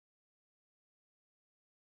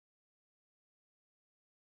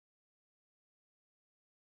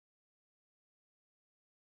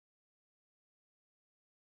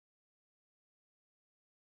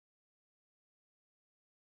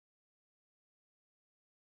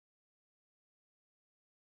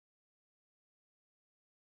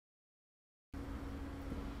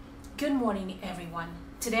Good morning, everyone.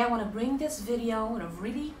 Today I want to bring this video, a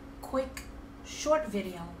really quick, short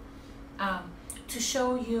video, to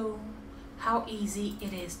show you how easy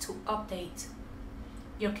it is to update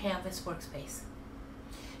your Canvas workspace.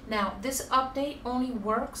 Now, this update only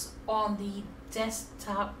works on the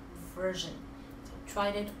desktop version. So I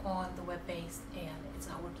tried it on the web-based and it's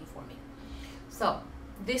not working for me. So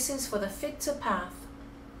this is for the Fit to Path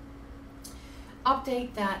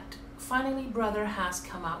update that finally Brother has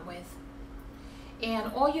come out with,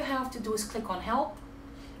 and all you have to do is click on help.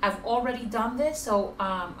 I've already done this, so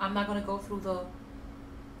I'm not going to go through the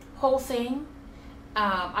whole thing.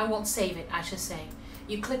 I won't save it, I should say.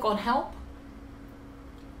 You click on help.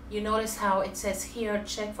 You notice how it says here,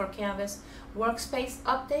 check for Canvas Workspace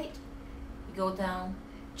update. You go down,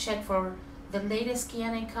 check for the latest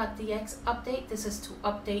Scan and Cut DX update. This is to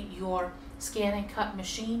update your Scan and Cut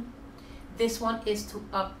machine. This one is to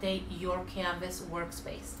update your Canvas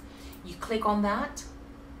workspace. You click on that,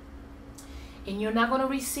 and you're not going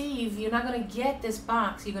to get this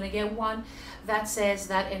box. You're going to get one that says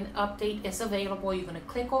that an update is available. You're going to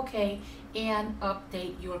click OK and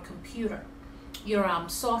update your computer, your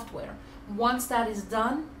software. Once that is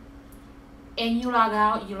done, and you log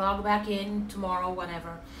out, you log back in tomorrow,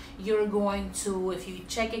 whatever, you're going to, if you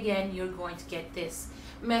check again, you're going to get this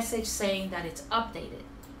message saying that it's updated.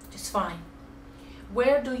 Just fine.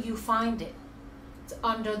 Where do you find it? It's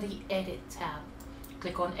under the Edit tab.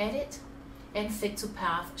 Click on Edit, and Fit to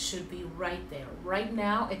Path should be right there. Right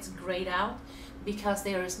now it's grayed out because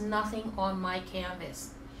there is nothing on my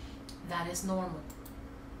canvas. That is normal.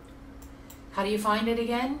 How do you find it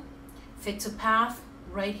again? Fit to Path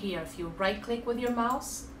right here. If you right click with your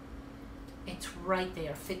mouse, it's right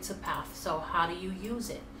there, Fit to Path. So how do you use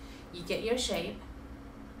it? You get your shape,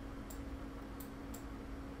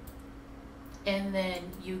 and then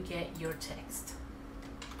you get your text.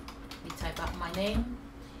 You type out my name,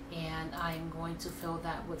 and I'm going to fill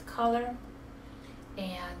that with color,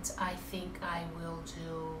 and I think I will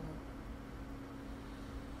do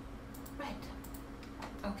red.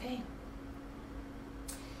 Okay.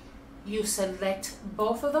 You select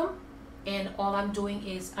both of them, and all I'm doing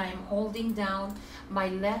is I'm holding down my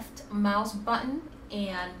left mouse button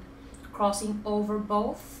and crossing over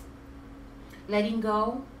both, letting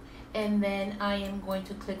go, and then I am going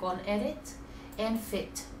to click on Edit and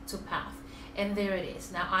Fit to Path, and there it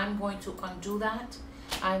is. Now I'm going to undo that.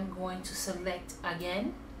 I'm going to select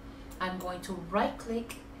again. I'm going to right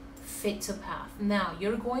click, Fit to Path. Now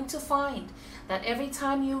you're going to find that every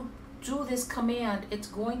time you do this command, it's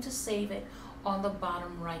going to save it on the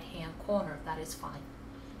bottom right hand corner. That is fine.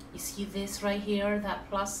 You see this right here, that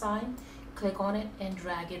plus sign? Click on it and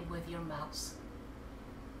drag it with your mouse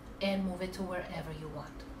and move it to wherever you want.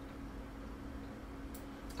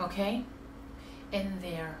 Okay, and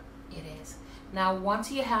there it is. Now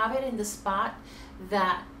once you have it in the spot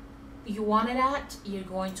that you want it at, you're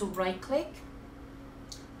going to right click,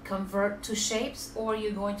 convert to shapes, or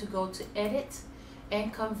you're going to go to Edit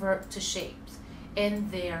and convert to shapes, and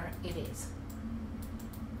there it is.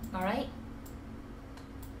 All right,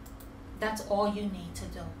 that's all you need to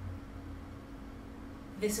do.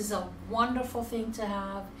 This is a wonderful thing to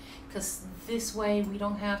have, because this way we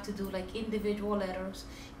don't have to do like individual letters,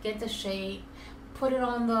 get the shape, put it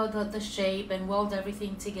on the shape and weld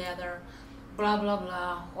everything together, blah blah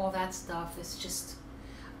blah, all that stuff. It's just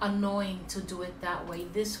annoying to do it that way.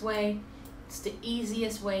 This way, it's the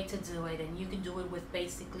easiest way to do it, and you can do it with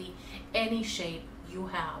basically any shape you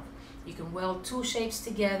have. You can weld two shapes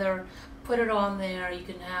together, put it on there. You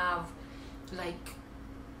can have like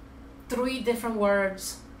 3 different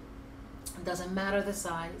words. It doesn't matter the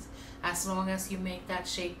size, as long as you make that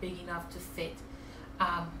shape big enough to fit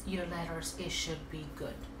your letters, it should be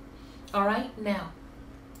good. All right, now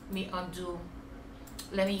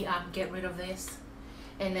let me get rid of this,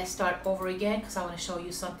 and let's start over again, because I want to show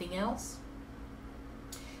you something else.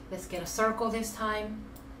 Let's get a circle this time.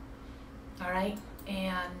 All right,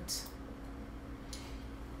 and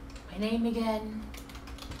my name again,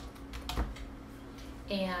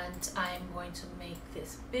 and I'm going to make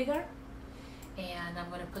this bigger, and I'm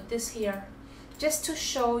going to put this here just to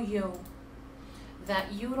show you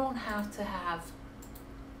that you don't have to have,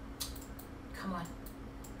 come on,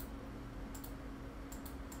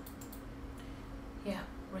 yeah,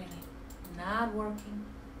 really, not working,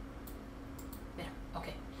 there,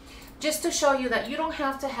 okay, just to show you that you don't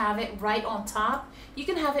have to have it right on top. You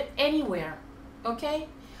can have it anywhere, okay?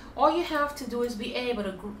 All you have to do is be able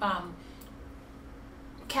to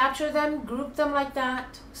capture them, group them like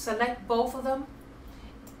that, select both of them,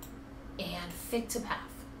 and Fit to Path.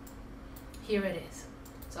 Here it is.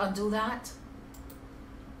 So undo that.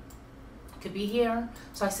 Could be here.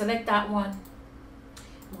 So I select that one.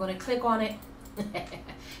 I'm going to click on it.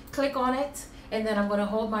 Click on it, and then I'm going to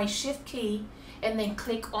hold my shift key and then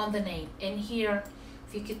click on the name. And here,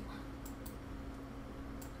 if you could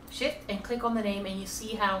shift and click on the name, and you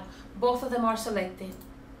see how both of them are selected.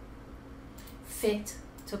 Fit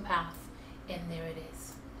to path, and there it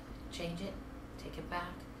is. Change it, take it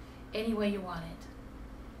back, any way you want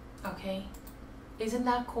it. Okay, isn't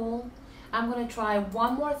that cool? I'm going to try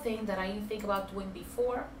one more thing that I didn't think about doing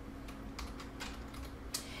before,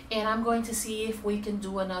 and I'm going to see if we can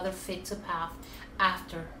do another fit to path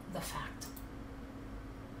after the fact.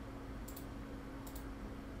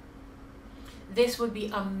 This would be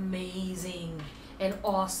amazing and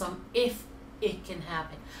awesome if it can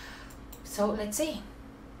happen. So let's see.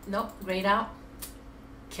 Nope, grayed out.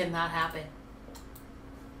 Cannot happen.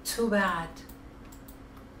 Too bad.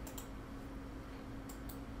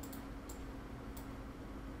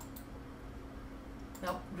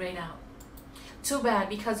 Nope, grayed out. Too bad,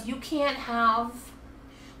 because you can't have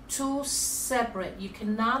two separate, you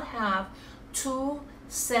cannot have two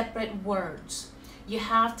separate words. You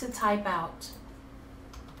have to type out.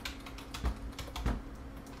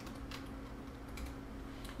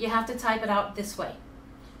 You have to type it out this way,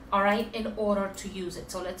 all right, in order to use it.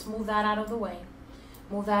 So let's move that out of the way.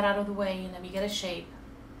 Move that out of the way, and let me get a shape.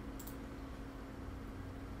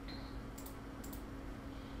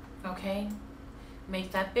 Okay,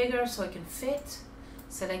 make that bigger so it can fit.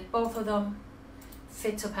 Select both of them,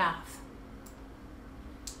 fit to path.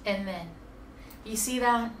 And then, you see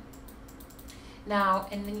that? Now,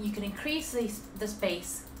 and then you can increase the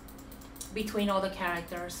space between all the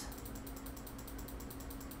characters.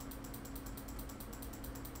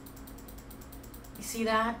 You see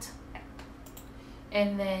that?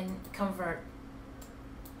 And then convert.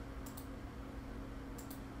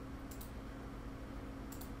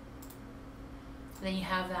 Then you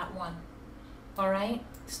have that one. All right,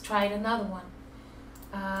 let's try it another one.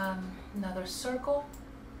 Another circle.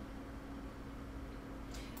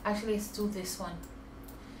 Actually, let's do this one.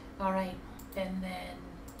 All right, and then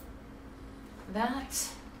that.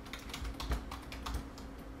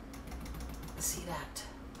 Let's see that.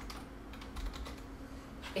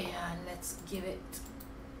 And let's give it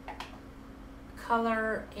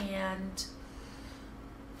color and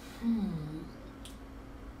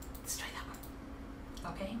let's try that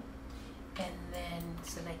one. Okay, and then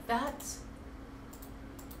select that.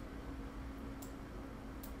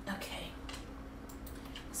 Okay,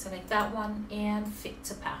 select that one and fit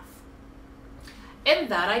to path. And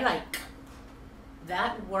that I like.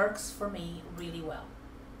 That works for me really well.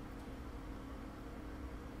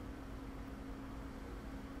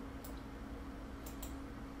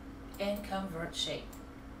 And convert shape.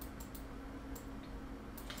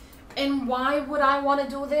 And why would I want to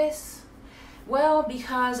do this? Well,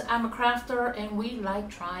 because I'm a crafter and we like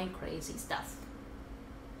trying crazy stuff.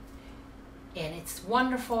 And it's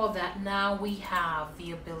wonderful that now we have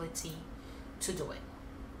the ability to do it.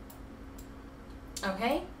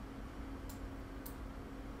 Okay?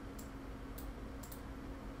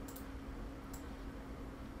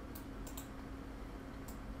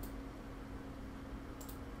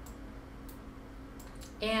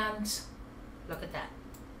 And look at that.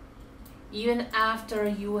 Even after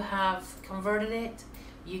you have converted it,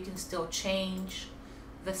 you can still change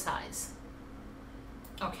the size.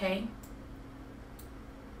 Okay?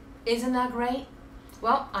 Isn't that great?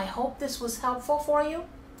 Well, I hope this was helpful for you.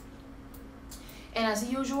 And as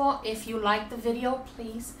usual, if you like the video,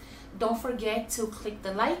 please don't forget to click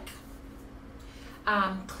the like.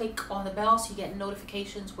 Click on the bell so you get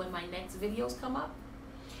notifications when my next videos come up.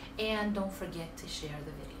 And don't forget to share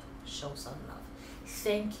the video. Show some love.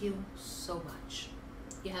 Thank you so much.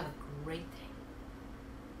 You have a great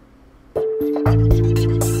day.